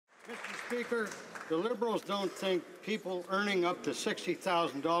Speaker, the Liberals don't think people earning up to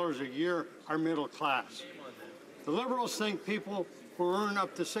 $60,000 a year are middle class. The Liberals think people who earn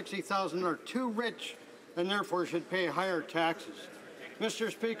up to $60,000 are too rich and therefore should pay higher taxes.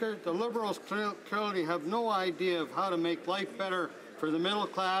 Mr. Speaker, the Liberals clearly have no idea of how to make life better for the middle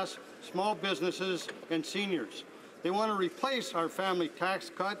class, small businesses, and seniors. They want to replace our family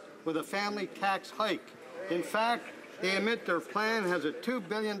tax cut with a family tax hike. In fact, they admit their plan has a $2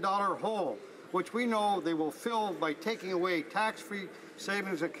 billion hole, which we know they will fill by taking away tax-free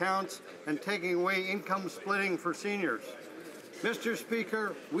savings accounts and taking away income splitting for seniors. Mr.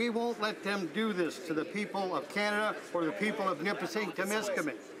 Speaker, we won't let them do this to the people of Canada or the people of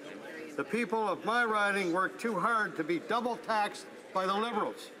Nipissing-Temiskaming. The people of my riding work too hard to be double taxed by the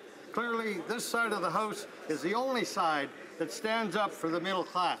Liberals. Clearly, this side of the House is the only side that stands up for the middle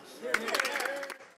class.